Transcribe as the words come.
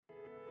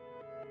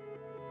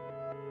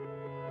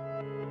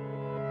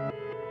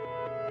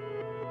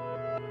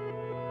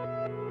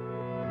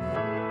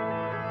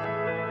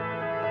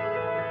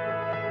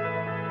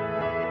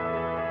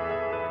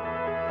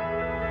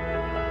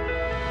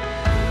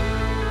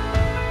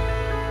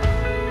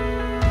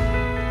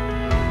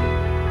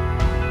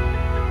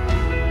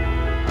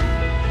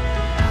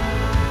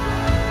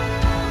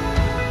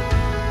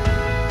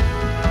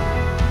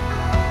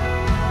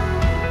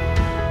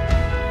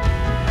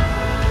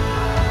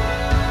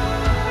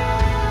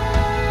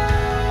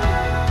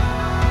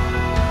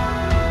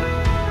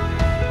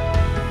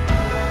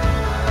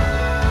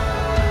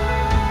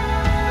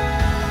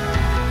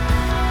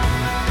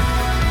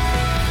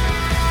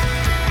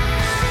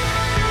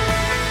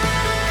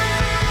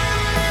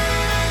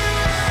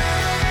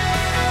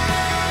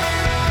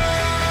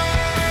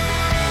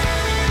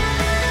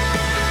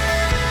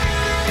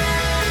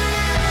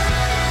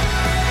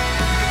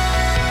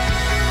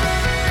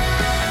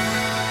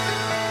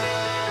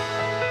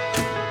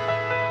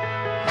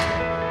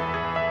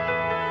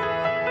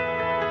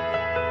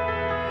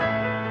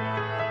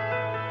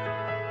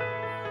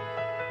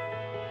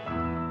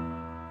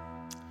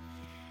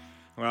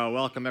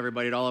welcome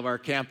everybody to all of our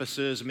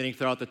campuses meeting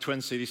throughout the Twin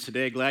Cities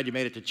today. Glad you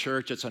made it to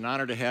church. It's an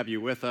honor to have you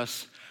with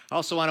us. I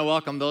also want to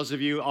welcome those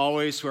of you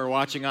always who are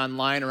watching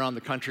online around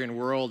the country and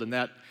world, and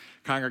that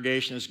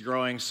congregation is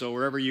growing. So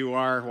wherever you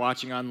are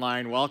watching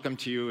online, welcome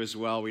to you as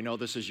well. We know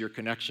this is your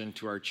connection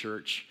to our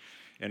church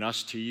and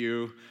us to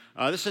you.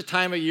 This is a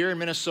time of year in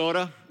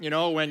Minnesota,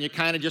 when you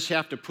kind of just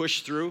have to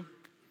push through.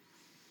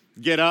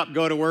 Get up,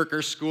 go to work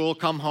or school,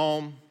 come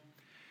home,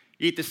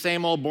 eat the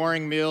same old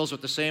boring meals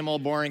with the same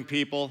old boring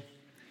people.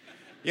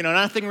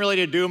 Nothing really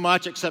to do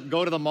much except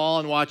go to the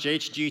mall and watch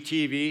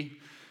HGTV.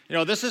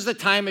 This is the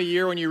time of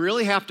year when you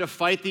really have to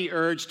fight the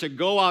urge to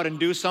go out and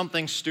do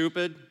something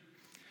stupid,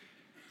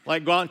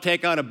 like go out and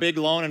take out a big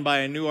loan and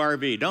buy a new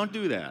RV. Don't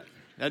do that.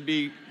 That'd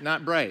be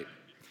not bright.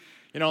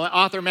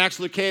 Author Max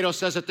Lucado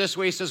says it this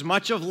way. He says,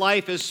 much of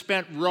life is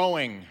spent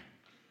rowing.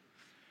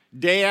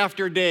 Day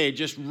after day,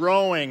 just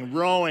rowing,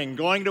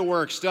 going to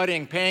work,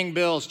 studying, paying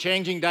bills,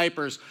 changing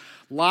diapers.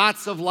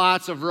 Lots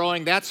of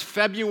rowing. That's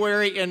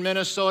February in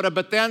Minnesota,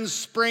 but then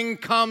spring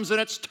comes and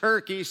it's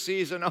turkey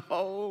season.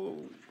 Oh,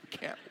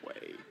 can't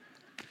wait.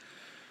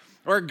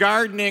 Or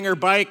gardening or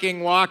biking,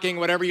 walking,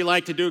 whatever you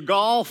like to do.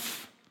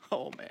 Golf.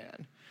 Oh,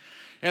 man.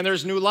 And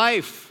there's new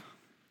life.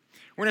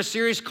 We're in a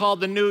series called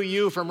The New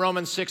You from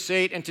Romans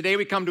 6:8, and today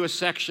we come to a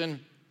section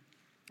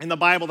in the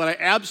Bible that I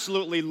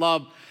absolutely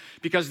love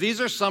because these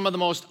are some of the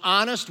most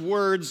honest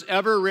words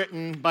ever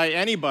written by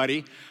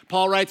anybody.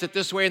 Paul writes it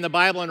this way in the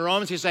Bible in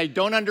Romans. He says, I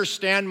don't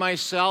understand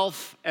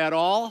myself at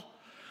all,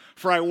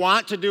 for I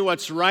want to do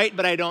what's right,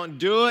 but I don't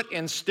do it.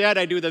 Instead,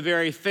 I do the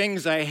very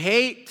things I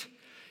hate.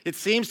 It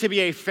seems to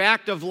be a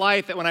fact of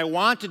life that when I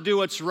want to do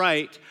what's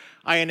right,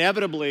 I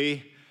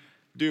inevitably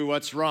do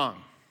what's wrong.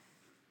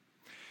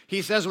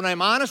 He says, when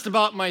I'm honest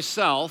about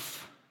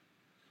myself,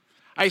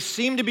 I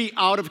seem to be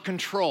out of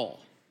control.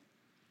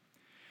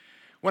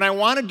 When I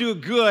want to do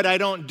good, I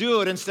don't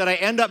do it. Instead, I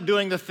end up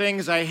doing the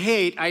things I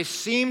hate. I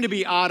seem to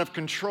be out of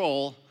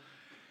control.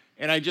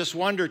 And I just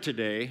wonder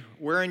today,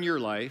 where in your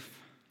life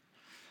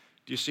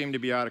do you seem to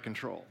be out of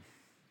control?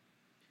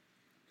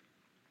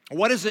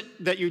 What is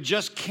it that you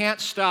just can't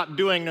stop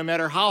doing no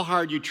matter how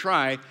hard you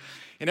try?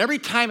 And every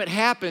time it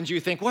happens, you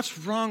think, what's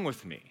wrong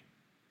with me?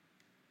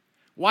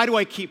 Why do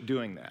I keep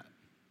doing that?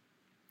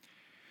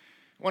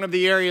 One of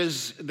the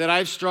areas that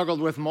I've struggled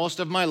with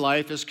most of my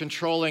life is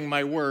controlling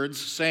my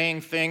words,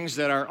 saying things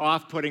that are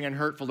off-putting and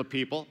hurtful to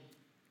people.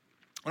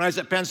 When I was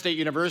at Penn State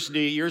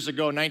University years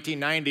ago,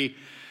 1990,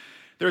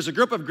 there was a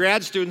group of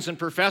grad students and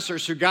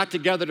professors who got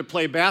together to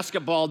play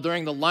basketball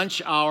during the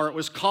lunch hour. It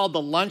was called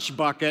the Lunch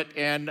Bucket,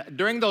 and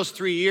during those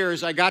 3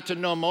 years, I got to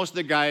know most of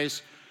the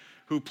guys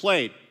who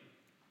played.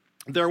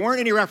 There weren't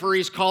any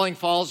referees calling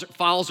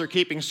fouls or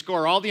keeping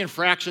score. All the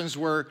infractions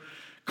were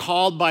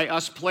called by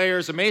us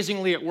players.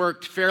 Amazingly, it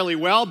worked fairly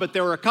well, but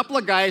there were a couple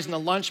of guys in the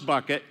lunch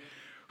bucket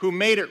who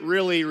made it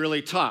really,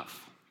 really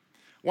tough.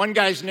 One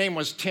guy's name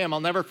was Tim. I'll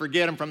never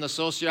forget him, from the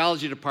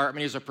sociology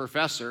department. He's a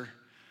professor.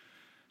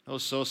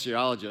 Those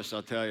sociologists,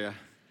 I'll tell you.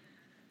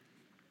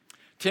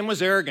 Tim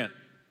was arrogant,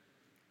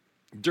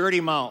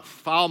 dirty mouth,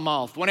 foul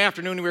mouth. One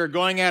afternoon, we were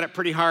going at it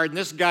pretty hard, and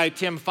this guy,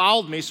 Tim,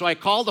 fouled me, so I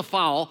called a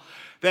foul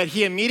that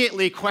he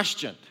immediately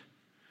questioned.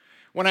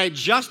 When I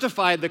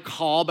justified the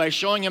call by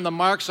showing him the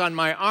marks on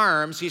my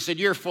arms, he said,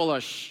 you're full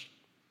of sh.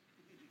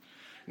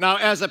 Now,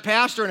 as a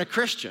pastor and a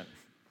Christian,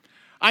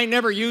 I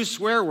never use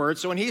swear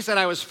words, so when he said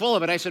I was full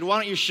of it, I said, why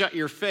don't you shut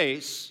your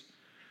face?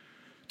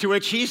 To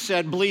which he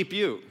said, bleep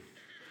you.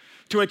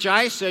 To which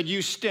I said,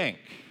 you stink.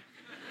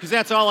 Because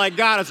that's all I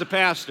got as a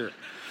pastor.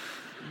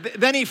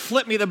 Then he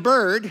flipped me the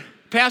bird.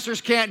 Pastors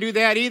can't do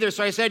that either,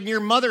 so I said, your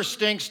mother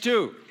stinks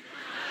too.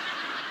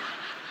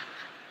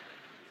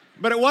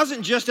 But it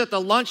wasn't just at the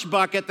lunch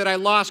bucket that I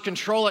lost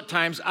control at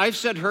times. I've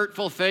said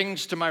hurtful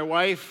things to my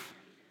wife.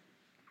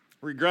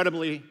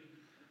 Regrettably,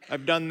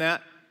 I've done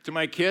that to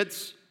my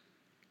kids.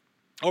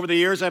 Over the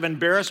years, I've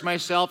embarrassed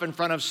myself in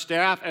front of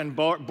staff and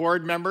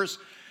board members.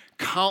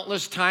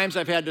 Countless times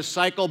I've had to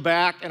cycle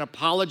back and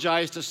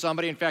apologize to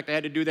somebody. In fact, I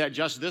had to do that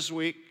just this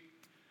week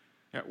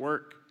at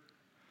work.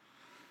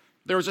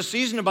 There was a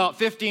season about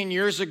 15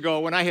 years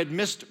ago when I had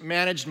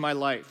mismanaged my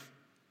life.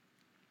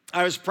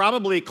 I was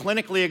probably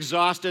clinically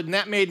exhausted, and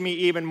that made me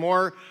even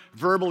more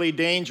verbally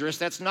dangerous.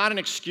 That's not an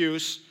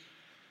excuse.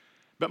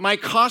 But my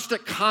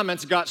caustic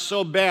comments got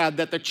so bad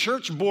that the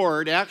church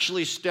board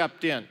actually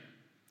stepped in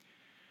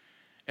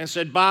and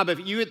said, Bob, if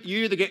you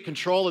either get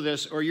control of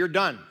this or you're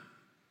done.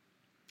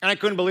 And I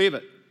couldn't believe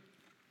it.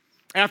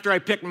 After I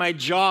picked my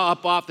jaw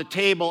up off the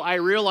table, I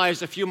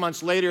realized a few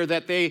months later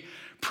that they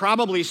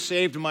probably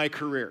saved my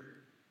career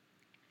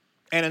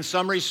and, in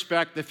some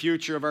respect, the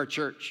future of our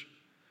church.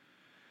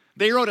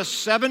 They wrote a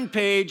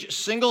 7-page,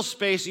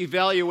 single-space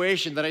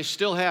evaluation that I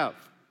still have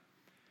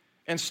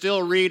and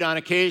still read on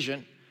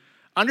occasion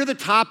under the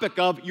topic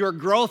of your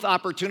growth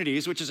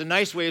opportunities, which is a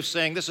nice way of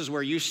saying this is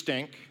where you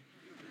stink.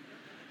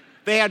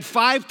 They had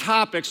 5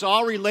 topics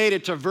all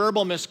related to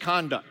verbal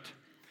misconduct.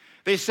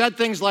 They said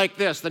things like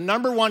this: the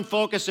number one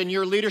focus in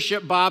your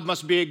leadership, Bob,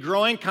 must be a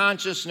growing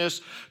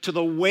consciousness to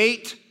the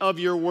weight of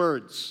your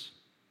words.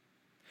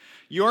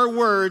 your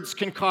words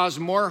can cause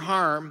more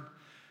harm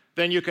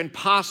than you can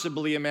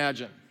possibly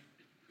imagine.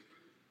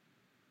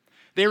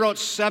 They wrote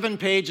 7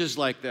 pages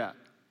like that.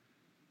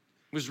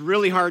 It was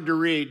really hard to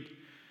read.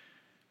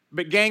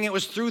 But gang, it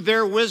was through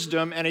their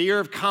wisdom and a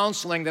year of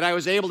counseling that I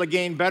was able to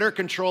gain better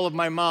control of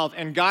my mouth.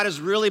 And God has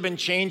really been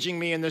changing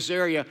me in this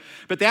area.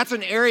 But that's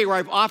an area where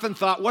I've often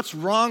thought, what's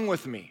wrong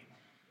with me?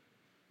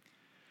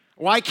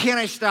 Why can't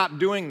I stop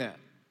doing that?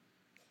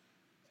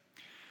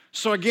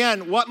 So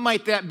again, what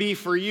might that be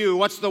for you?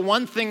 What's the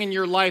one thing in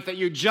your life that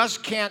you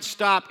just can't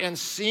stop and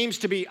seems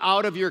to be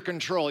out of your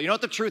control? You know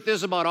what the truth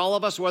is about all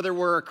of us, whether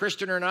we're a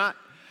Christian or not?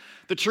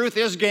 The truth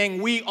is,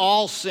 gang, we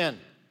all sin.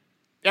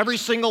 Every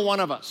single one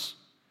of us.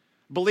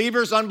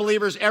 Believers,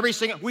 unbelievers,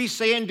 we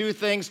say and do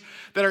things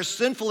that are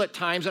sinful at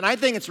times, and I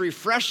think it's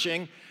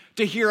refreshing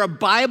to hear a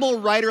Bible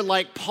writer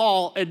like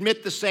Paul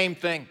admit the same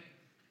thing.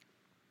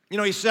 You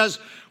know, he says,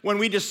 when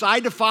we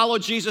decide to follow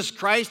Jesus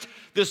Christ,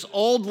 this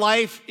old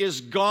life is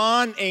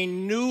gone, a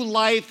new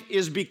life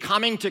is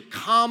becoming to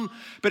come,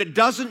 but it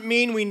doesn't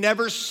mean we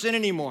never sin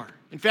anymore.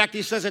 In fact,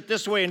 he says it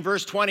this way in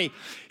verse 20,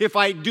 if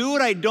I do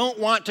what I don't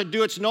want to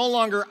do, it's no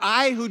longer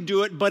I who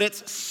do it, but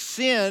it's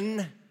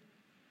sin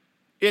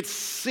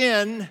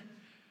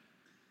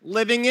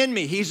living in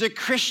me. He's a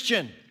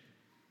Christian.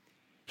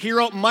 He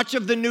wrote much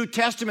of the New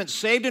Testament,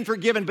 saved and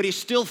forgiven, but he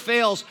still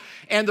fails.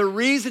 And the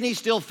reason he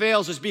still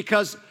fails is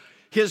because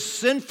his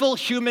sinful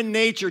human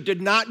nature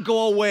did not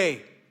go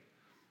away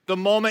the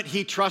moment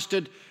he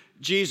trusted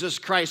Jesus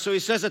Christ. So he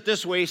says it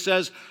this way. He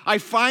says, I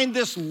find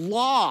this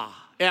law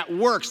at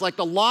work. It's like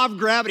the law of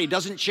gravity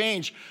doesn't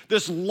change.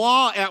 This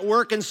law at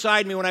work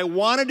inside me. When I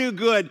want to do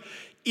good,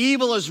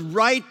 evil is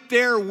right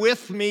there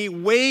with me,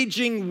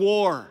 waging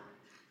war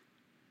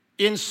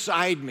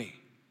inside me.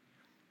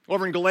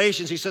 Over in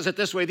Galatians, he says it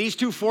this way, these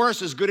two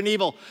forces, good and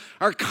evil,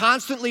 are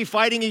constantly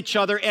fighting each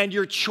other, and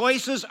your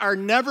choices are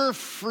never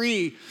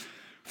free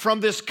from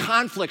this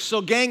conflict.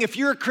 So gang, if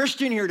you're a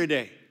Christian here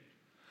today,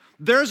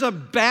 there's a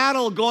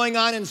battle going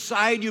on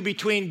inside you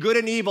between good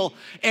and evil,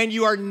 and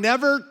you are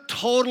never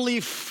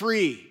totally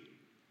free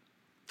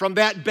from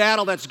that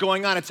battle that's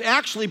going on. It's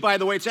actually, by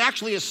the way, it's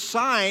actually a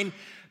sign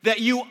that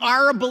you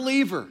are a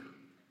believer.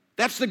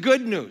 That's the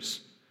good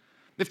news.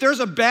 If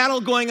there's a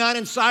battle going on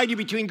inside you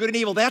between good and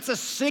evil, that's a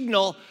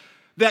signal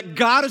that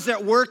God is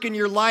at work in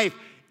your life.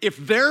 If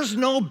there's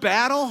no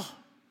battle,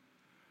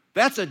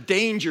 that's a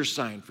danger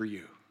sign for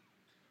you.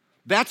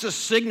 That's a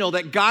signal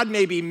that God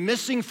may be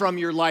missing from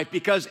your life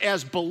because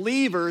as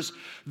believers,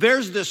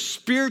 there's this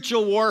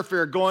spiritual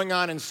warfare going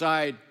on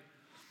inside.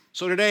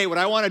 So today, what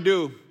I want to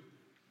do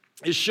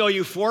is show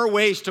you 4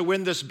 ways to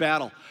win this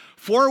battle.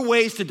 4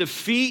 ways to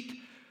defeat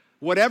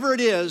whatever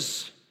it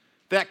is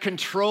that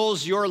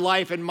controls your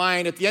life and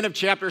mine. At the end of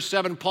chapter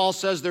 7, Paul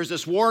says there's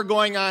this war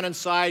going on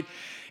inside.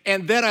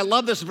 And then I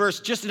love this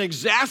verse, just in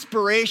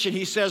exasperation,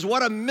 he says,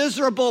 what a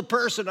miserable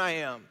person I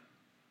am.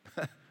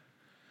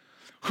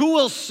 Who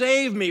will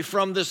save me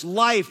from this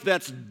life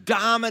that's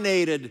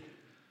dominated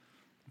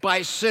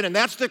by sin? And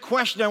that's the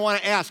question I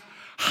want to ask.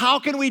 How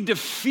can we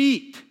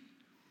defeat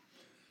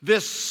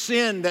this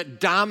sin that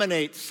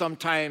dominates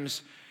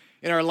sometimes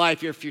in our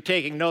life? If you're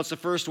taking notes, the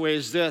first way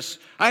is this.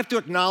 I have to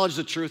acknowledge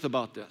the truth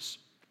about this.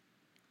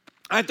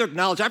 I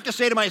have to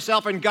say to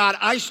myself and God,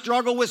 I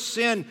struggle with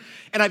sin,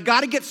 and I've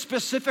got to get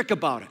specific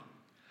about it.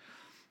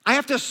 I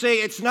have to say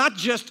it's not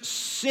just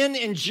sin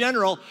in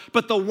general,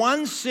 but the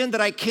one sin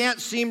that I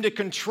can't seem to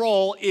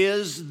control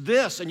is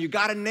this, and you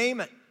got to name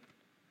it.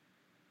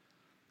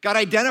 Got to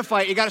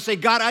identify it. You got to say,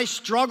 God, I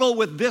struggle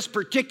with this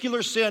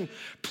particular sin.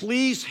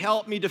 Please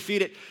help me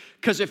defeat it.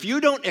 Because if you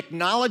don't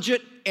acknowledge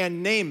it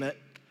and name it,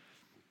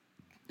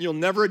 you'll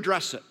never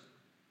address it.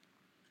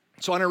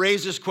 So I want to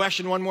raise this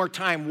question one more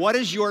time. What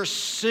is your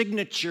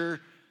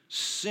signature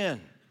sin?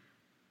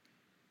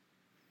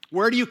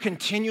 Where do you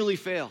continually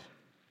fail?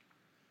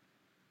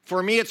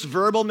 For me, it's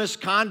verbal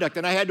misconduct,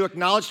 and I had to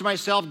acknowledge to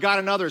myself, God,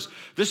 and others,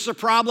 this is a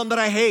problem that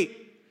I hate.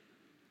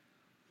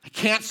 I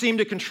can't seem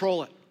to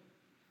control it.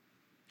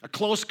 A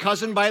close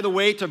cousin, by the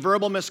way, to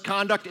verbal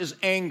misconduct is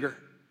anger.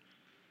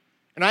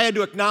 And I had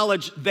to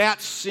acknowledge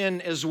that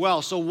sin as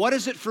well. So what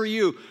is it for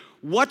you?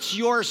 What's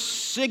your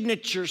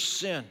signature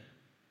sin?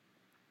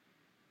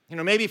 You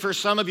know, maybe for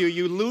some of you,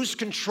 you lose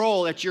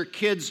control at your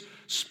kids'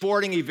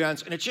 sporting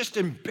events, and it's just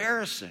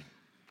embarrassing.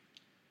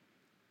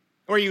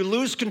 Or you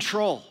lose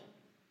control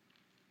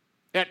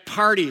at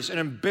parties and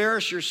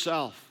embarrass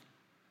yourself.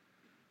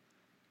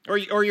 Or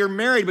you're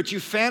married, but you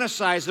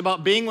fantasize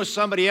about being with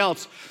somebody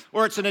else.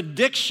 Or it's an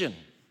addiction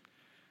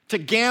to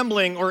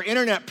gambling or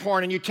internet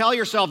porn, and you tell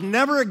yourself,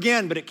 never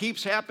again, but it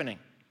keeps happening.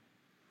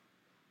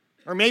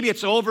 Or maybe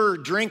it's over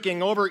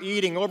drinking,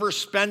 overeating,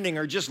 overspending,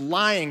 or just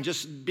lying,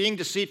 just being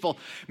deceitful.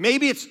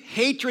 Maybe it's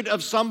hatred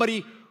of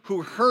somebody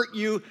who hurt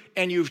you,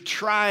 and you've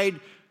tried,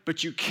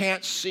 but you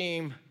can't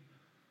seem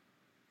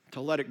to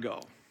let it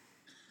go.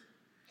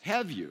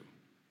 Have you?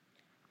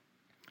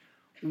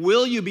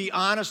 Will you be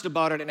honest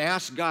about it and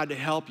ask God to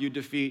help you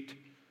defeat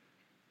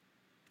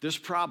this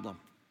problem?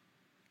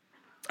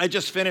 I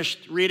just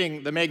finished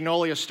reading the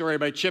Magnolia Story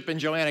by Chip and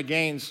Joanna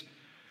Gaines.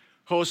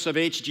 hosts of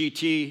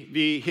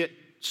HGTV hit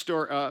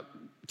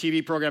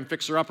TV program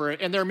Fixer Upper,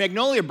 and their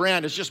Magnolia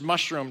brand has just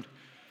mushroomed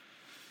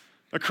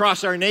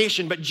across our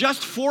nation. But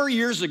just 4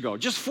 years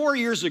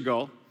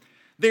ago,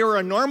 they were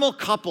a normal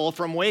couple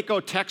from Waco,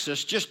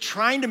 Texas, just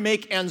trying to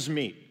make ends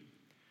meet.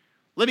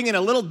 Living in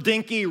a little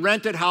dinky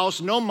rented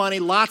house, no money,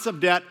 lots of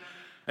debt,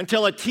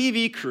 until a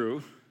TV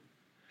crew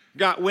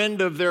got wind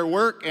of their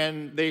work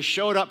and they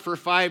showed up for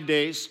 5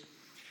 days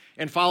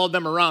and followed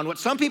them around. What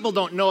some people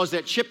don't know is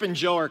that Chip and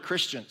Jo are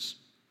Christians.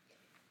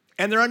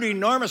 And they're under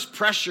enormous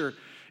pressure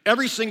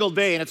every single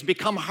day, and it's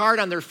become hard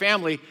on their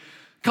family.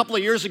 A couple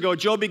of years ago,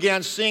 Jo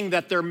began seeing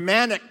that their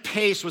manic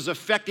pace was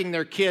affecting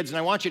their kids, and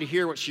I want you to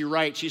hear what she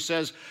writes. She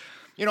says,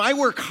 I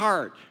work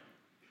hard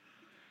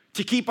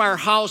to keep our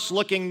house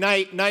looking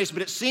nice,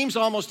 but it seems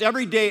almost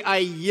every day I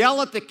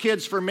yell at the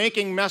kids for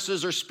making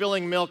messes or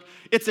spilling milk.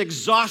 It's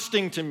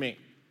exhausting to me.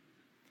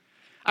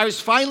 I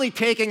was finally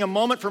taking a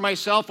moment for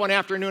myself one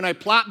afternoon. I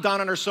plopped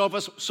down on our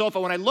sofa.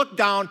 When I looked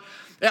down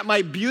at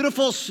my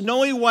beautiful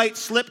snowy white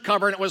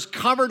slipcover, and it was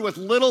covered with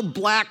little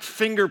black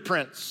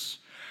fingerprints.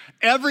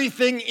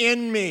 Everything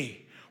in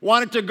me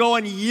wanted to go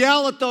and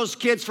yell at those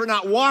kids for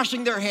not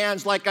washing their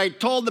hands like I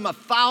told them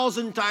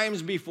 1,000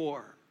 times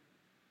before.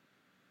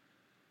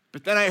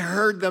 But then I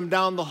heard them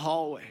down the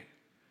hallway,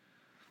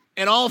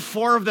 and all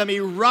 4 of them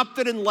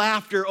erupted in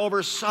laughter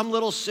over some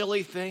little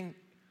silly thing.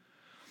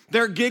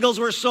 Their giggles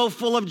were so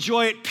full of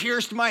joy, it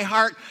pierced my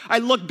heart. I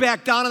looked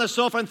back down on the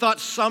sofa and thought,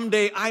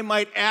 someday I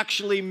might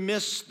actually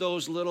miss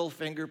those little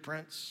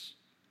fingerprints.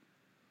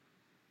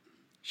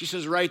 She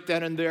says, right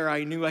then and there,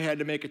 I knew I had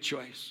to make a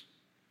choice.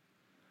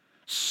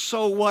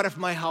 So what if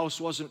my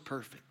house wasn't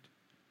perfect?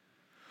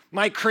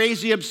 My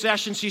crazy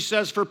obsession, she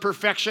says, for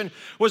perfection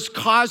was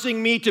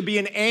causing me to be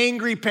an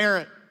angry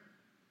parent.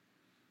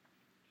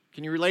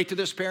 Can you relate to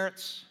this,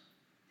 parents?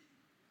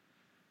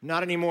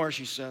 Not anymore,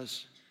 she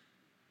says.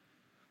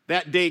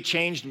 That day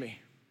changed me.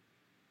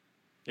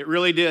 It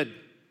really did.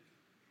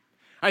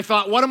 I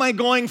thought, what am I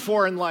going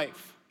for in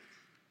life?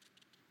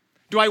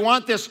 Do I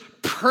want this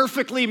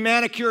perfectly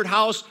manicured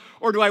house,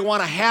 or do I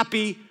want a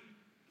happy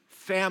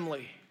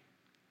family?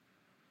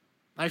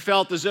 I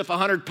felt as if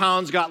 100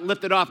 pounds got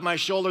lifted off my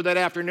shoulder that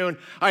afternoon.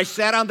 I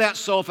sat on that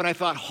sofa and I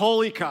thought,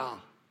 holy cow,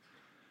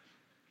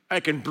 I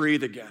can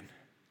breathe again.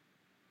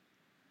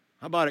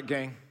 How about it,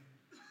 gang?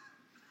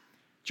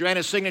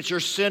 Joanna's signature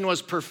sin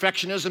was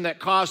perfectionism that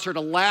caused her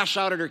to lash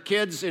out at her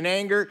kids in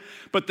anger.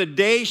 But the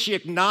day she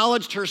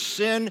acknowledged her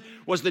sin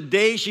was the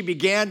day she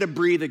began to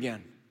breathe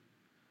again.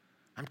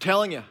 I'm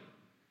telling you,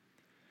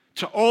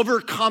 to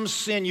overcome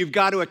sin, you've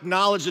got to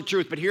acknowledge the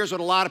truth. But here's what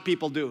a lot of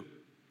people do.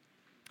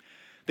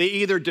 They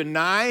either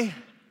deny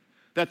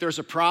that there's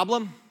a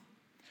problem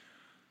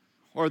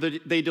or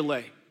they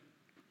delay.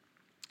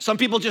 Some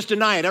people just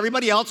deny it.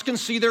 Everybody else can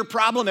see their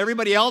problem.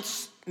 Everybody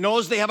else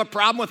knows they have a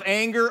problem with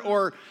anger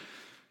or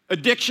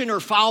addiction or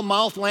foul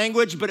mouth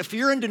language. But if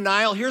you're in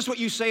denial, here's what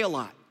you say a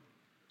lot.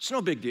 It's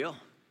no big deal.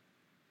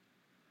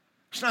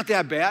 It's not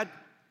that bad.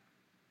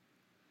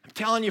 I'm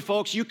telling you,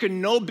 folks, you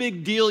can no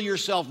big deal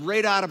yourself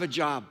right out of a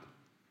job.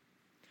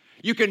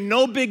 You can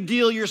no big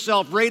deal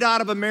yourself right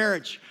out of a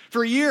marriage.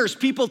 For years,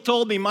 people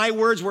told me my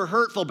words were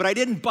hurtful, but I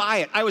didn't buy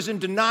it. I was in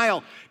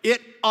denial.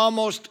 It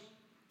almost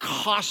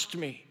cost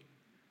me.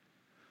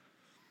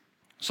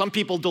 Some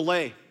people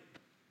delay.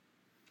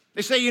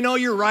 They say,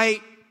 you're right.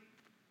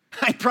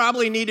 I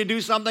probably need to do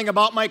something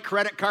about my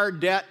credit card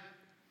debt.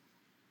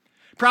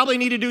 Probably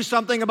need to do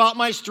something about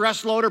my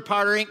stress load or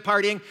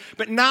partying,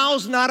 but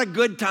now's not a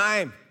good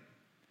time.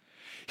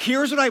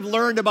 Here's what I've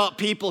learned about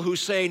people who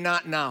say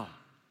not now.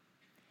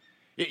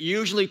 It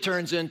usually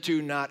turns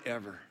into not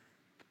ever.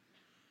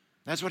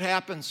 That's what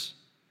happens.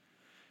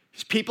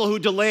 These people who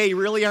delay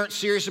really aren't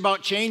serious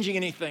about changing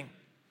anything.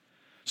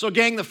 So,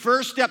 gang, the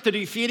first step to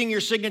defeating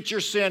your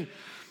signature sin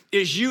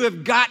is you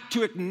have got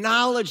to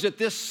acknowledge that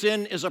this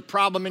sin is a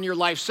problem in your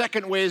life.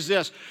 Second way is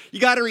this. You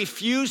got to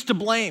refuse to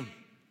blame.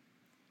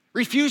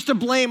 Refuse to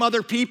blame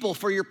other people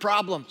for your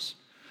problems.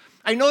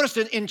 I noticed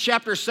in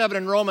chapter 7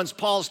 in Romans,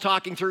 Paul's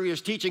teaching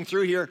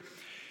through here,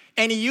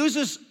 and he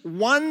uses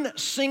one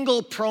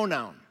single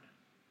pronoun.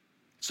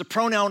 It's the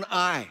pronoun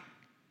I.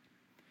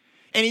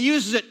 And he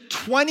uses it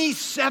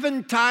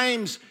 27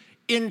 times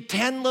in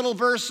 10 little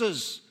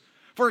verses.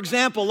 For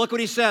example, look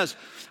what he says.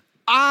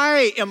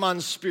 I am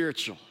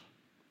unspiritual.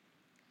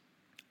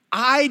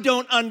 I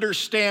don't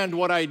understand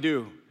what I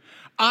do.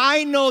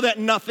 I know that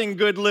nothing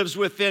good lives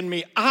within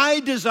me. I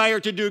desire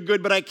to do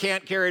good, but I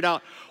can't carry it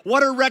out.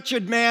 What a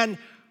wretched man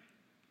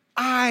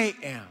I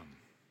am.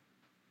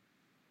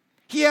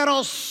 He had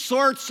all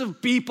sorts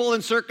of people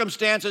and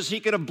circumstances he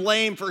could have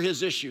blamed for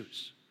his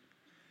issues.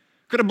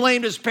 Could have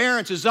blamed his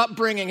parents, his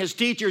upbringing, his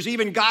teachers,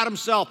 even God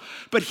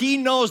himself. But he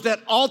knows that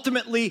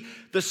ultimately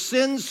the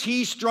sins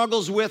he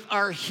struggles with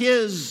are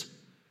his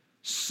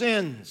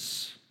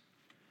sins.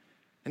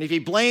 And if he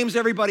blames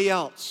everybody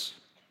else,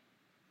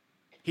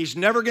 he's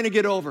never going to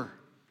get over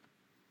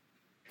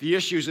the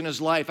issues in his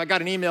life. I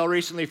got an email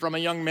recently from a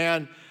young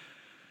man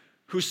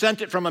who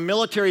sent it from a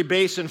military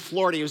base in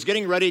Florida. He was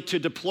getting ready to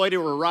deploy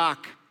to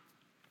Iraq.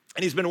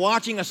 And he's been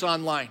watching us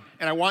online,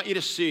 and I want you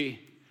to see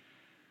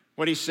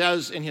what he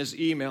says in his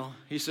email.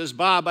 He says,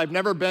 Bob, I've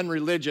never been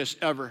religious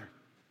ever.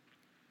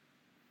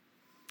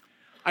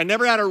 I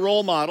never had a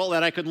role model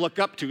that I could look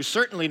up to,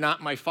 certainly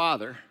not my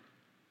father.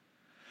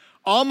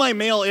 All my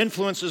male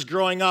influences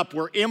growing up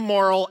were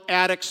immoral,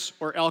 addicts,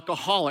 or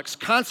alcoholics.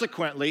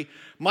 Consequently,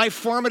 my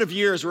formative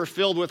years were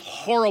filled with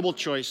horrible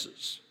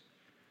choices.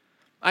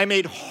 I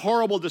made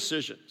horrible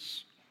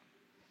decisions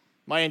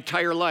my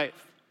entire life.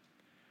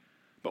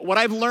 But what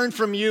I've learned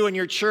from you and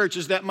your church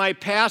is that my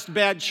past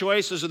bad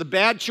choices or the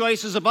bad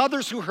choices of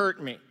others who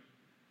hurt me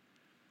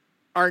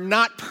are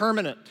not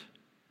permanent.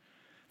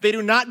 They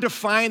do not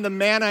define the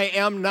man I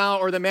am now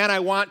or the man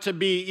I want to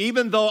be.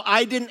 Even though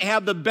I didn't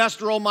have the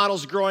best role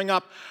models growing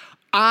up,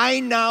 I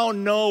now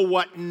know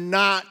what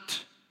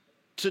not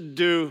to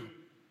do.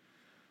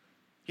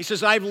 He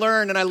says, I've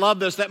learned, and I love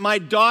this, that my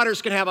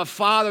daughters can have a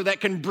father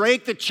that can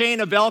break the chain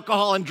of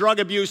alcohol and drug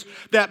abuse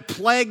that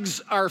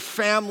plagues our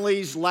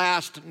family's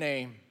last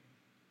name.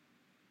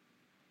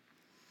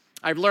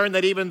 I've learned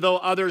that even though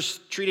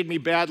others treated me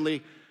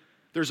badly,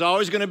 there's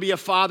always going to be a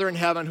Father in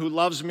heaven who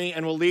loves me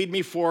and will lead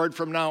me forward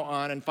from now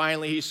on. And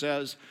finally, he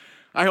says,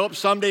 I hope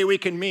someday we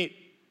can meet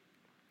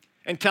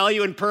and tell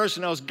you in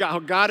person how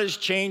God has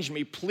changed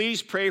me.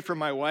 Please pray for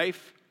my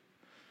wife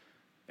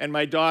and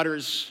my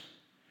daughters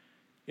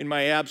in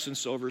my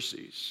absence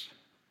overseas.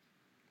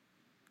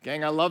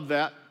 Gang, I love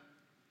that.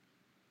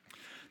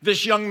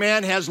 This young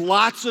man has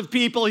lots of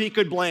people he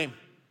could blame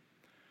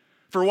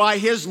for why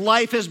his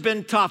life has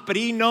been tough, but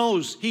he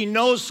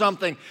knows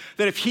something,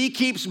 that if he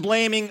keeps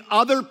blaming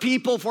other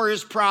people for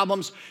his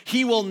problems,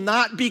 he will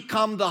not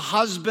become the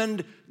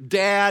husband,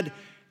 dad,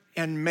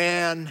 and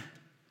man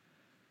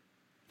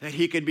that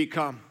he could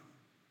become.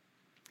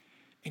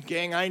 And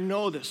gang, I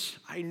know this.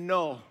 I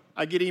know.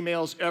 I get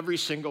emails every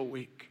single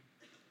week.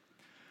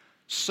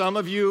 Some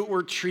of you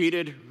were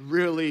treated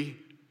really,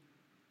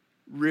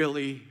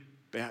 really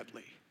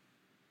badly.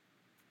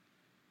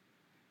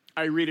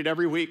 I read it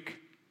every week.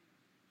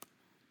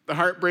 The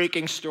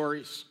heartbreaking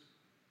stories.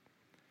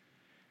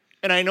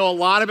 And I know a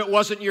lot of it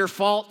wasn't your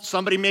fault.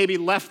 Somebody maybe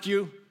left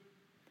you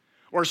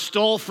or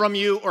stole from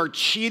you or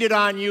cheated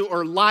on you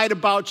or lied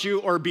about you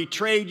or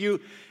betrayed you,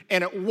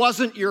 and it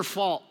wasn't your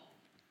fault.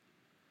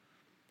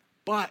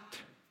 But,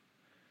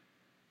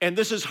 and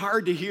this is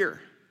hard to hear,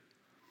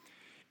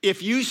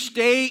 if you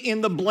stay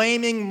in the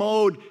blaming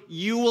mode,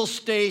 you will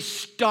stay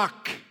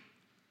stuck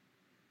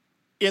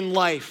in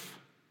life.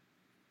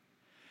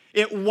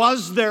 It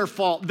was their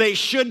fault. They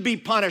should be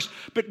punished.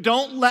 But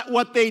don't let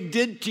what they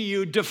did to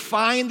you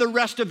define the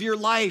rest of your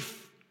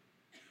life.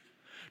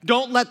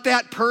 Don't let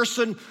that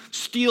person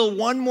steal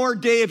one more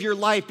day of your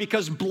life,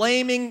 because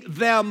blaming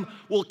them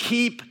will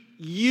keep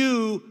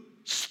you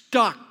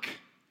stuck.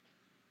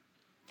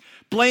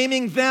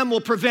 Blaming them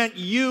will prevent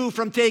you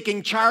from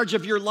taking charge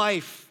of your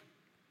life.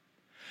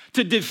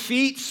 To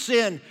defeat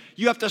sin,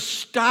 you have to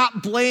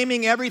stop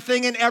blaming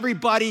everything and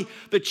everybody.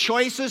 The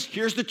choices,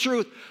 here's the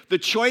truth, the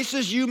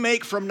choices you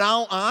make from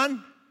now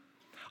on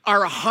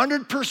are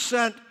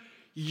 100%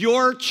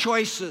 your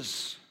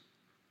choices.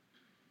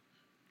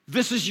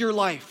 This is your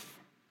life.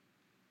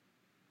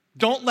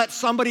 Don't let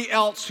somebody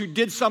else who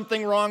did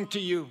something wrong to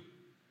you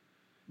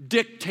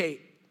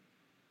dictate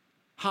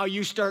how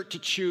you start to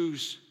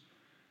choose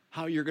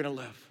how you're going to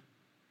live.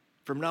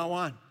 From now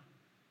on,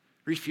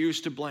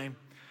 refuse to blame.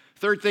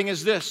 Third thing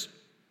is this: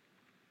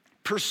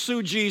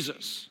 pursue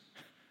Jesus.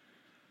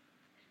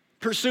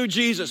 Pursue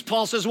Jesus.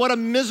 Paul says, what a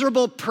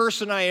miserable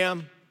person I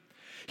am.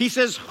 He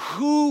says,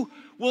 who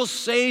will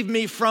save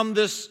me from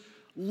this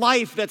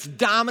life that's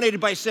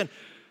dominated by sin?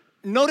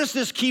 Notice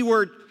this key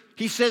word.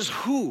 He says,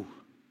 who?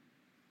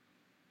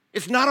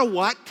 It's not a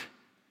what.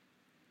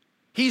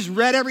 He's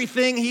read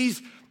everything.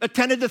 He's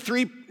attended the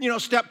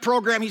 3-step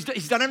program. He's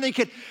done everything he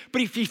could.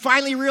 But he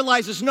finally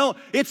realizes, no,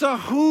 it's a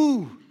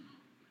who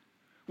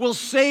will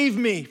save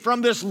me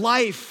from this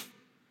life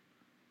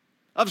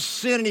of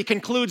sin. And he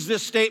concludes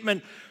this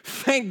statement,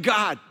 thank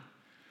God,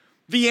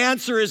 the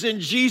answer is in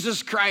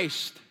Jesus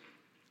Christ,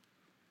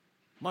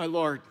 my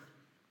Lord.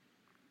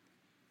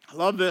 I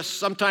love this.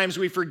 Sometimes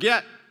we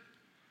forget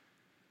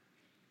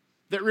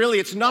that really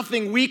it's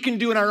nothing we can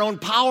do in our own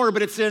power,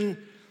 but it's in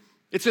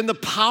the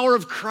power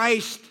of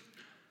Christ.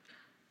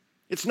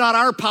 It's not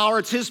our power,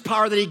 it's his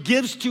power that he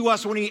gives to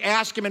us when we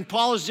ask him. And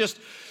Paul is just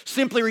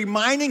simply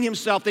reminding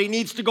himself that he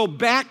needs to go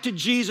back to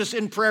Jesus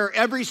in prayer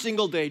every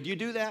single day. Do you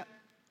do that?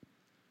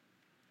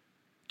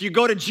 Do you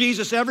go to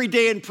Jesus every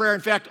day in prayer? In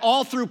fact,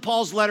 all through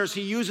Paul's letters,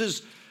 he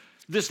uses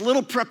this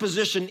little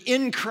preposition,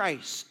 in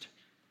Christ.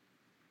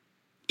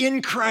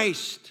 In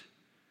Christ,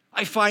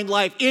 I find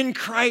life. In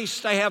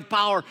Christ, I have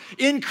power.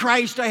 In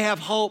Christ, I have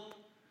hope.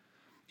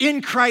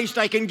 In Christ,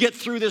 I can get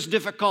through this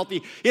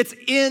difficulty. It's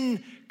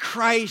in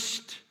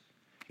Christ.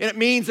 And it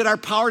means that our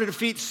power to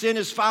defeat sin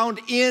is found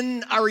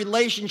in our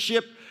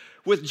relationship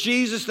with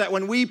Jesus, that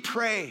when we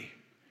pray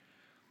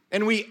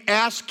and we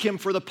ask him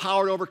for the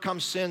power to overcome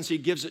sins, he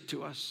gives it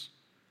to us.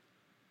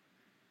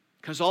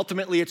 Because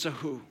ultimately it's a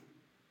who.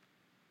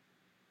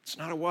 It's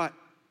not a what.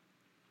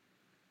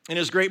 In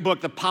his great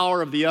book, The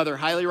Power of the Other,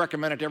 highly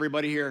recommend it to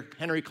everybody here,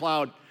 Henry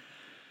Cloud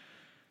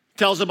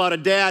tells about a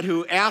dad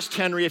who asked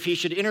Henry if he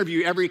should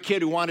interview every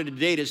kid who wanted to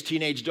date his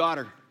teenage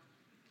daughter.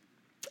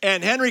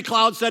 And Henry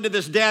Cloud said to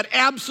this dad,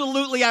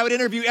 absolutely, I would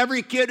interview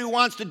every kid who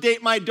wants to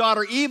date my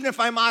daughter, even if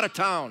I'm out of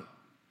town.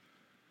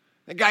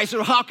 The guy said,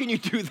 well, how can you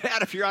do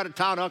that if you're out of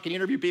town? How can you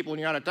interview people when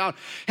you're out of town?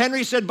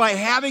 Henry said, by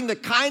having the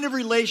kind of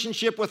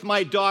relationship with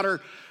my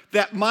daughter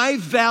that my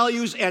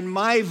values and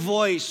my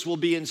voice will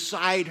be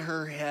inside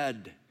her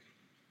head.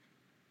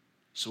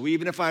 So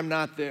even if I'm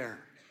not there,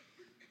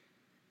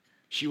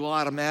 she will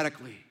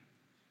automatically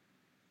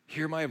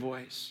hear my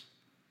voice.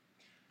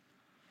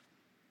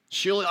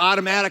 She'll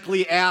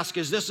automatically ask,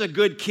 is this a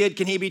good kid?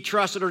 Can he be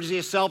trusted? Or is he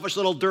a selfish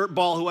little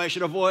dirtball who I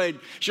should avoid?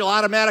 She'll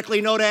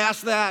automatically know to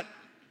ask that.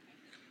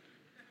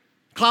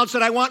 Cloud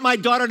said, I want my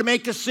daughter to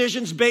make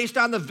decisions based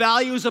on the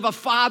values of a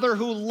father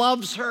who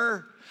loves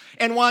her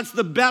and wants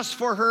the best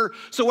for her.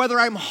 So whether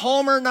I'm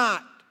home or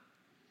not,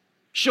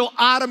 she'll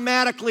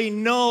automatically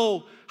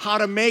know how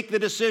to make the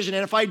decision.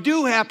 And if I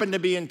do happen to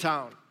be in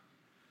town,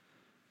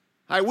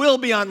 I will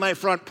be on my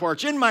front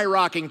porch, in my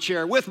rocking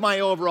chair, with my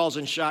overalls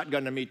and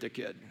shotgun to meet the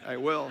kid. I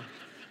will.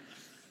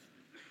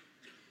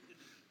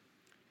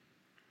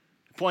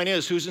 The point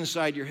is, who's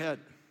inside your head?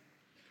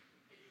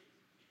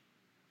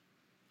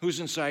 Who's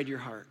inside your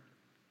heart?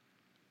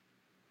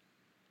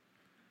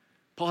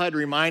 Paul had to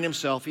remind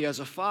himself he has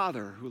a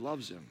father who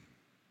loves him.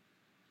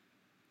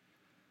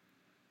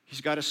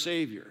 He's got a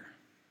Savior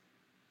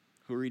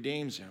who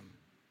redeems him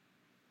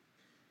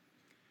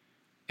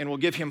and will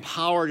give him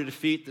power to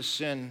defeat the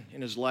sin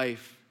in his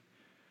life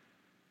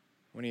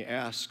when he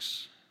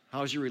asks,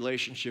 how's your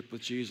relationship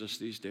with Jesus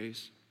these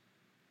days?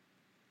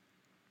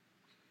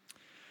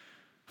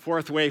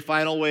 Fourth way,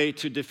 final way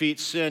to defeat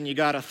sin, you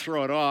got to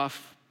throw it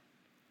off.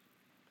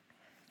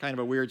 Kind of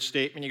a weird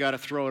statement, you got to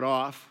throw it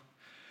off.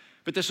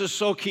 But this is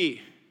so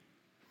key.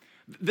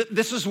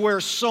 This is where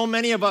so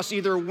many of us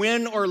either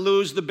win or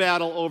lose the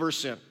battle over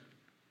sin.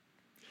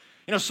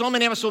 You know, so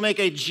many of us will make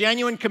a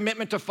genuine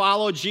commitment to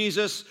follow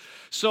Jesus,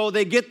 so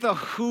they get the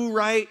who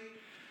right,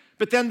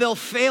 but then they'll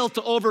fail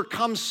to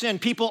overcome sin.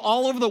 People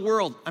all over the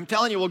world, I'm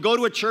telling you, will go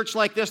to a church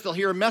like this, they'll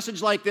hear a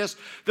message like this,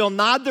 they'll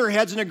nod their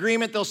heads in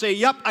agreement, they'll say,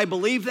 yep, I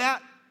believe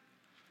that.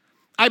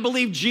 I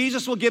believe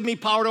Jesus will give me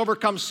power to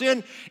overcome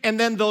sin, and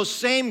then those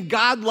same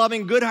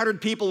God-loving, good-hearted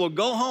people will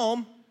go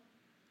home,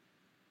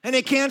 and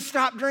they can't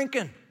stop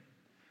drinking,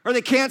 or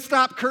they can't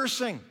stop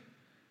cursing.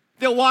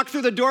 They'll walk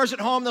through the doors at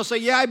home, they'll say,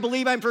 yeah, I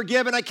believe I'm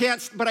forgiven,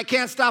 but I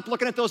can't stop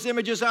looking at those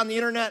images on the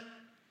internet.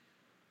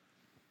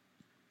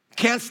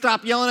 Can't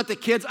stop yelling at the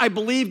kids. I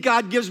believe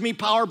God gives me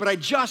power, but I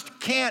just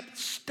can't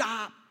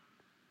stop.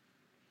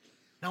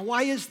 Now,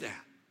 why is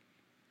that?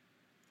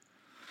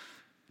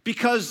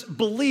 Because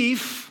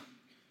belief,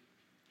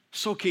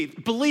 so key,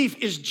 belief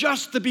is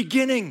just the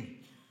beginning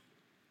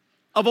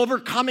of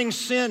overcoming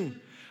sin.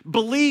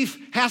 Belief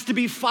has to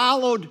be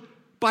followed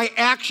by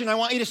action. I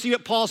want you to see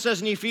what Paul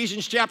says in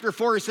Ephesians chapter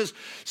 4. He says,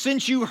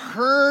 since you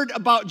heard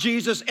about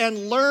Jesus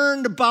and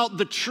learned about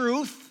the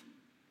truth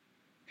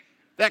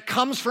that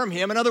comes from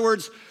him. In other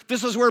words,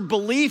 this is where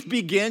belief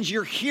begins.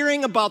 You're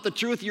hearing about the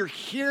truth. You're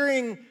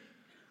hearing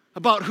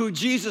about who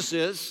Jesus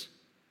is.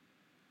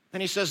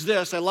 And he says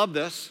this, I love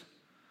this.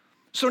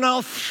 So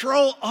now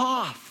throw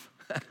off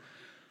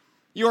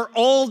your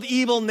old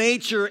evil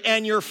nature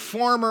and your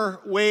former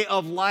way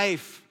of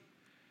life.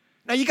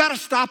 Now you got to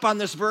stop on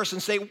this verse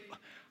and say,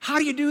 how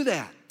do you do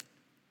that?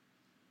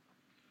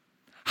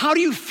 How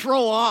do you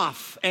throw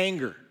off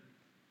anger?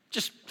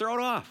 Just throw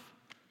it off.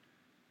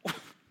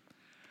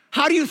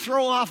 How do you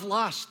throw off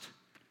lust?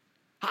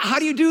 How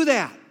do you do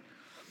that?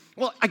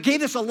 Well, I gave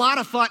this a lot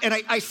of thought, and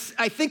I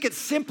think it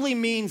simply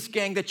means,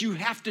 gang, that you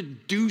have to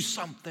do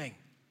something.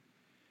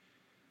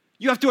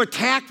 You have to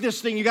attack this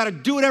thing. You got to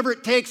do whatever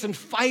it takes and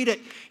fight it.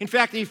 In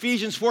fact, in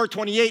Ephesians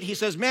 4:28, he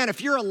says, man,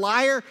 if you're a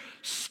liar,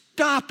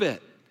 stop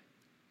it.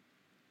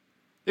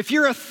 If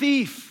you're a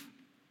thief,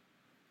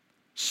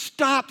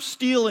 stop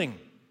stealing.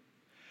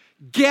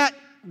 Get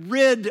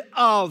rid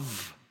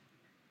of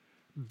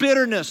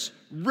bitterness,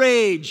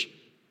 rage,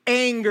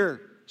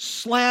 anger,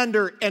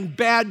 slander, and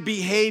bad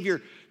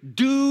behavior.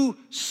 Do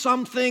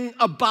something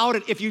about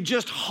it. If you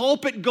just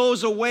hope it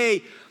goes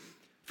away,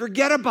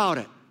 forget about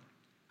it.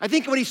 I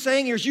think what he's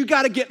saying here is you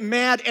got to get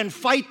mad and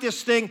fight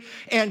this thing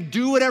and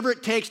do whatever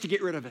it takes to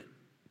get rid of it.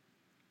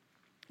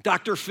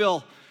 Dr.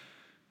 Phil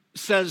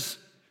says,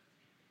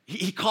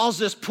 he calls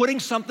this putting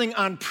something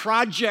on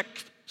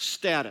project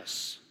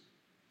status.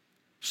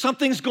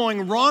 Something's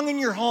going wrong in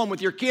your home, with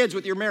your kids,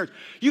 with your marriage.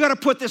 You got to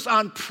put this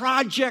on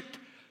project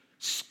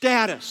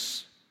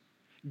status.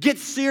 Get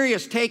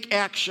serious, take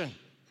action.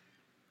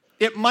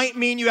 It might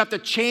mean you have to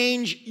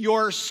change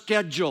your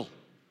schedule.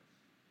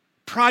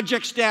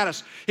 Project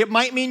status. It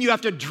might mean you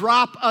have to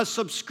drop a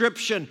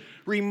subscription,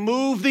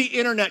 remove the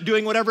internet,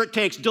 doing whatever it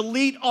takes,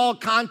 delete all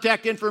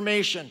contact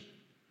information.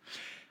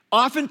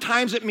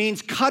 Oftentimes it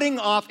means cutting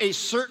off a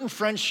certain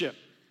friendship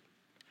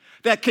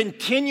that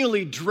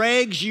continually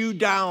drags you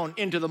down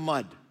into the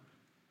mud.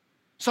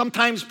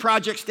 Sometimes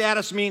project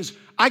status means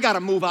I got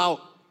to move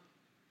out.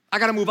 I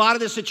got to move out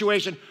of this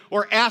situation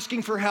or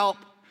asking for help.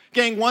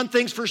 Gang, one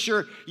thing's for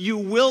sure, you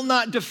will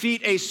not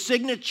defeat a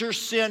signature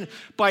sin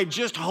by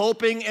just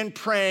hoping and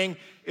praying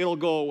it'll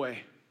go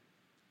away.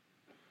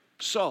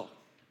 So,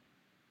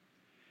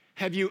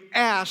 have you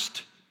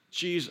asked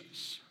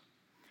Jesus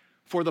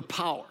for the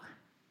power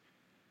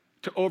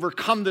to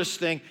overcome this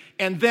thing?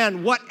 And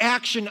then what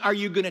action are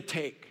you going to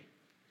take?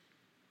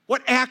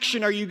 What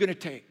action are you going to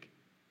take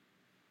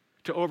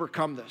to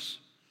overcome this?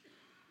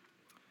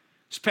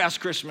 This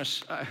past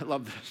Christmas, I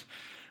love this.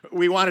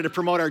 We wanted to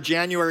promote our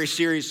January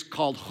series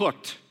called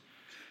Hooked.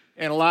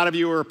 And a lot of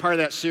you were a part of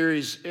that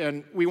series.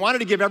 And we wanted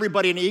to give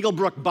everybody an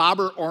Eaglebrook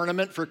bobber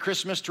ornament for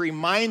Christmas to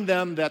remind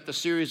them that the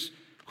series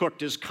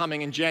Hooked is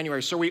coming in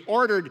January. So we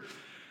ordered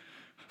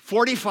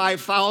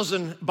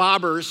 45,000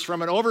 bobbers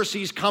from an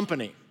overseas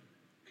company.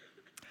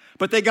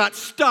 But they got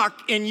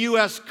stuck in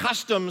U.S.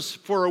 Customs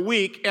for a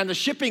week, and the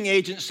shipping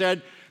agent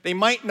said they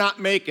might not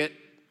make it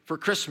for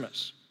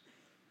Christmas.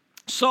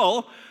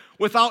 So,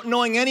 without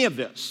knowing any of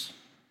this,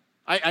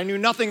 I knew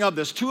nothing of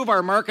this. Two of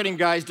our marketing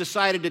guys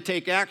decided to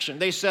take action.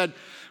 They said,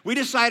 we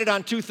decided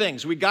on two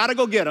things. We got to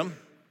go get them,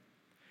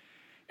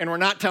 and we're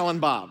not telling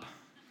Bob.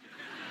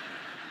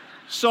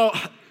 So,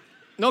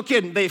 no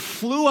kidding, they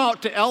flew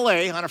out to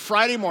L.A. on a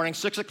Friday morning,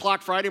 6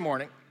 o'clock Friday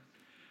morning,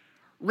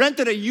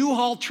 rented a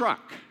U-Haul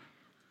truck,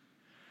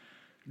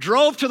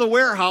 drove to the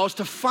warehouse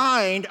to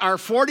find our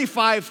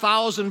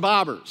 45,000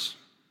 bobbers.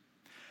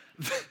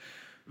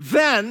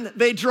 Then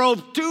they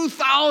drove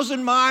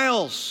 2,000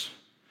 miles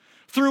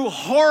through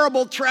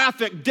horrible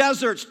traffic,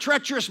 deserts,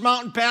 treacherous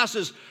mountain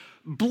passes,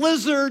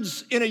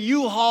 blizzards in a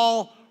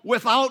U-Haul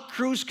without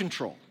cruise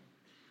control.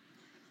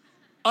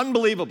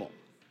 Unbelievable.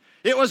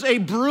 It was a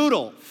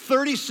brutal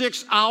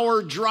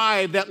 36-hour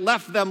drive that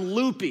left them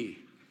loopy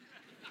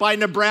by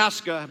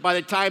Nebraska by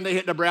the time they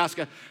hit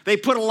Nebraska. They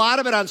put a lot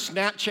of it on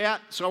Snapchat,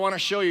 so I want to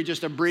show you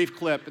just a brief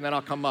clip, and then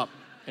I'll come up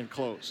and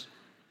close.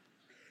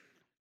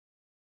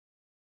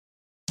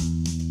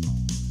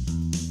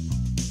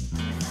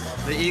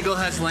 The Eagle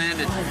has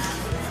landed.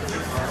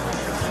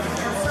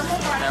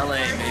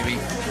 LA, baby.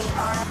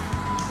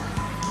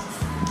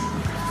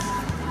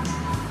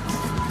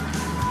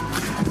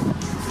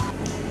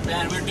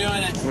 Man, we're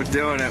doing it. We're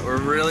doing it.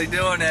 We're really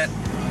doing it.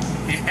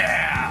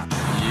 Yeah.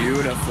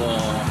 Beautiful.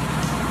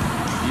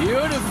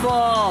 Beautiful.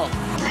 All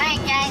right,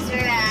 guys,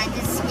 we're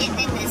just getting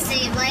into the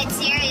City of Lights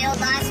here in old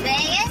Las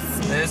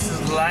Vegas. This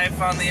is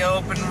life on the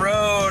open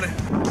road.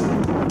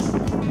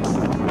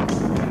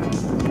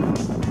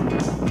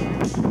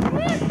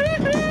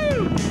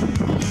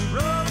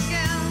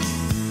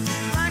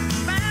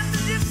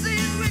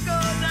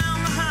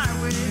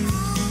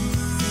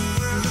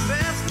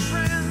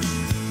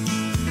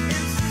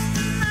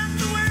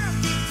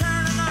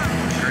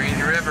 Green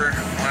River,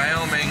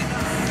 Wyoming.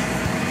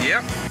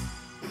 Yep.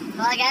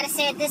 Well, I gotta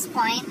say at this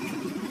point,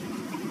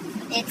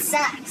 it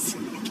sucks.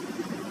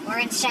 We're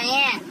in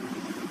Cheyenne.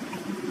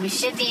 We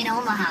should be in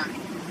Omaha.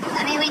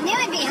 I mean, we knew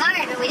it'd be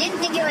hard, but we didn't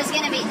think it was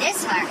gonna be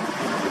this hard.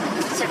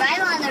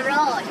 Survival on the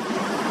road,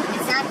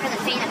 it's not for the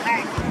faint of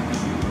heart.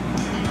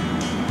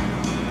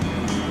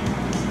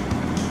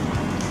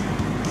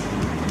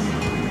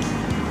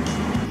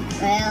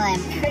 Well,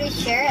 I'm pretty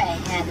sure I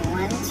had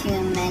one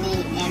too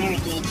many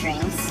energy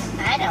drinks.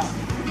 I don't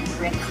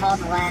recall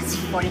the last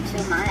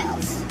 42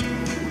 miles.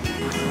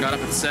 Got up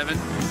at 7,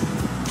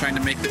 trying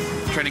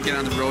to get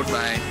on the road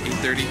by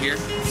 8:30 here.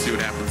 See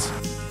what happens.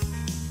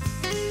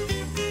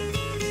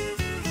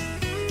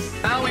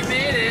 Well, we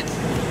made it.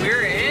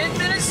 We're in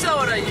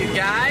Minnesota, you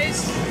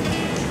guys.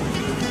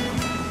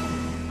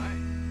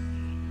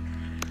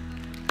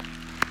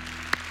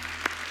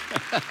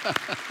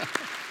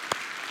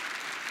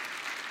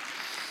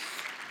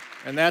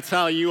 And that's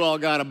how you all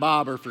got a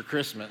bobber for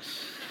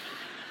Christmas.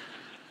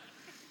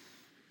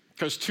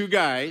 Because two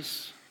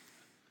guys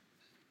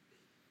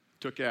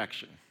took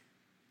action.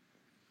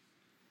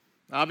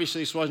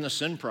 Obviously, this wasn't a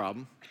sin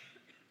problem,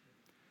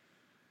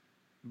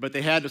 but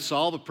they had to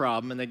solve a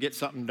problem and they get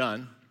something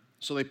done.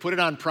 So they put it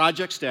on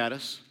project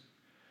status.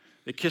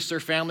 They kissed their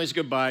families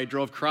goodbye,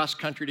 drove cross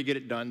country to get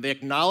it done. They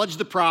acknowledged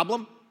the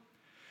problem.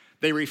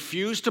 They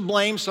refused to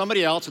blame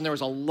somebody else, and there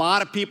was a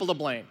lot of people to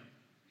blame.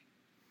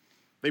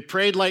 They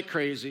prayed like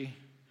crazy,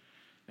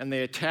 and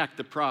they attacked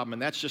the problem,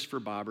 and that's just for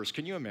bobbers.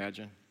 Can you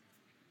imagine?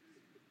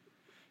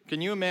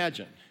 Can you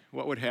imagine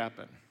what would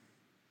happen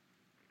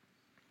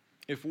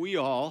if we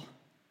all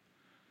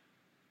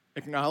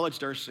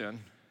acknowledged our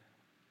sin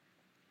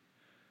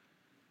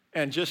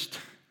and just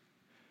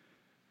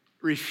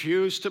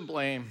refused to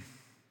blame?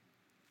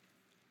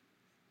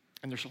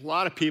 And there's a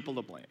lot of people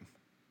to blame.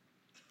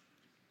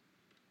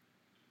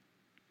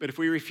 But if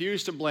we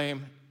refuse to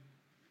blame,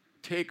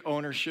 take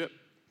ownership,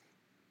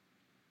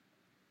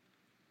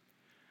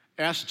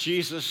 ask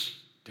Jesus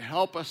to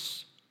help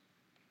us,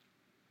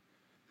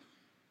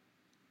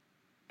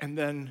 and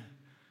then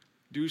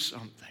do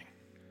something.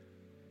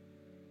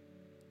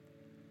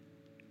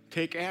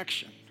 Take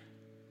action.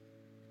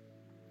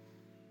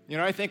 You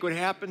know, I think what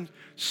happened,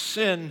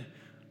 sin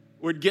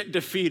would get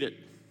defeated.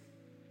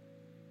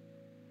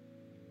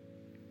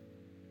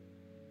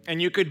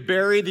 And you could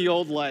bury the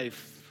old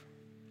life.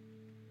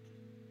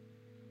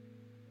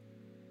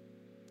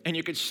 And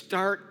you could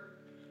start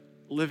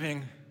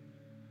living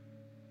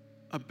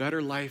a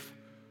better life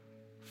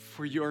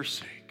for your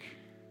sake,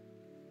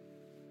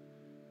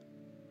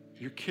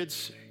 your kids'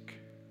 sake,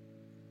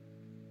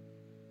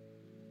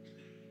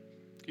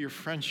 your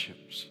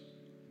friendships.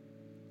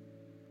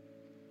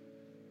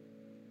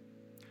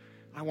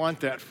 I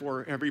want that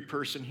for every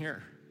person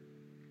here.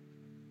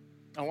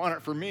 I want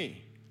it for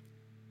me.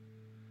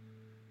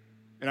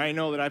 And I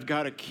know that I've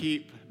got to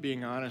keep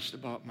being honest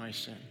about my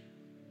sin.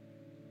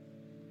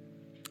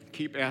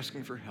 Keep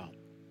asking for help.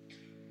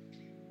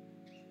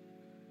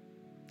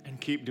 And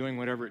keep doing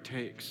whatever it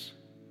takes.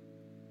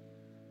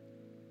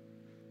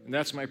 And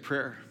that's my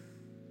prayer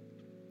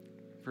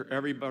for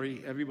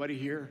everybody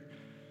here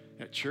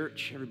at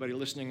church, everybody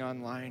listening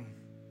online.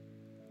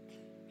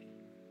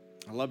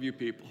 I love you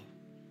people.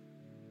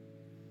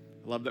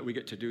 I love that we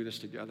get to do this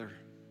together.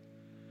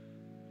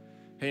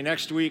 Hey,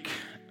 next week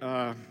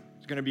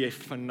is going to be a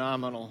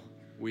phenomenal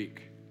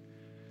week.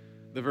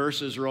 The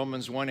verse is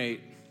Romans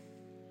 1:8.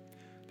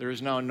 There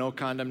is now no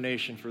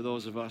condemnation for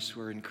those of us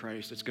who are in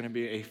Christ. It's going to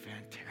be a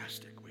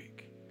fantastic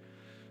week.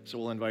 So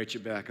we'll invite you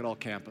back at all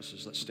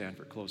campuses. Let's stand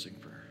for closing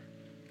prayer.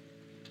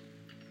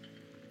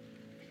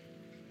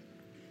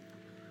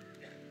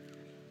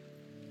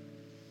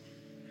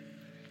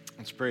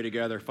 Let's pray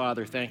together.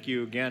 Father, thank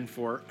you again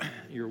for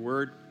your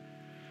word.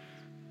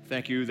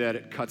 Thank you that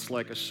it cuts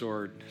like a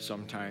sword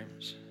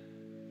sometimes.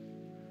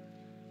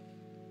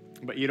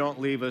 But you don't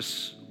leave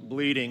us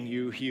bleeding.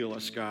 You heal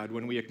us, God.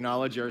 When we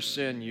acknowledge our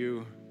sin,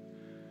 you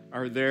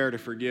are there to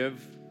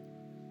forgive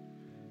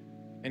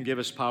and give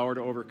us power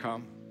to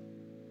overcome.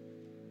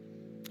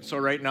 So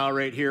right now,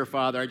 right here,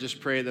 Father, I just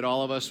pray that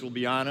all of us will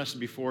be honest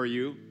before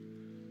you,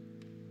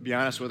 be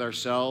honest with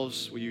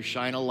ourselves. Will you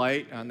shine a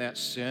light on that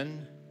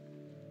sin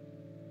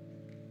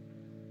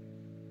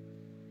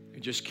we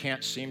just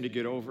can't seem to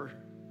get over?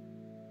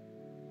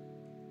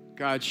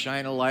 God,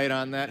 shine a light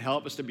on that.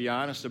 Help us to be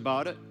honest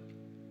about it.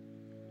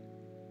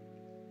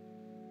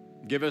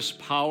 Give us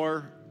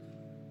power,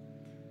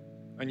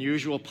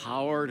 unusual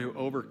power to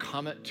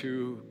overcome it,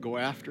 to go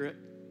after it.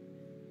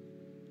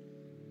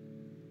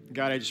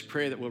 God, I just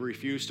pray that we'll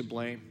refuse to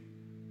blame,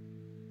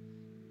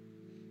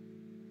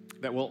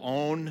 that we'll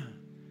own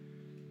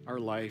our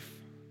life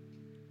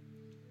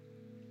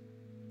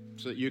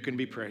so that you can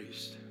be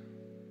praised.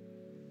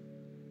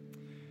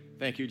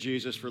 Thank you,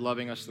 Jesus, for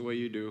loving us the way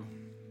you do.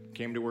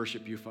 Came to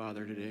worship you,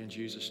 Father, today in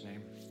Jesus'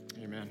 name.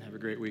 Amen. Have a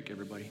great week,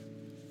 everybody.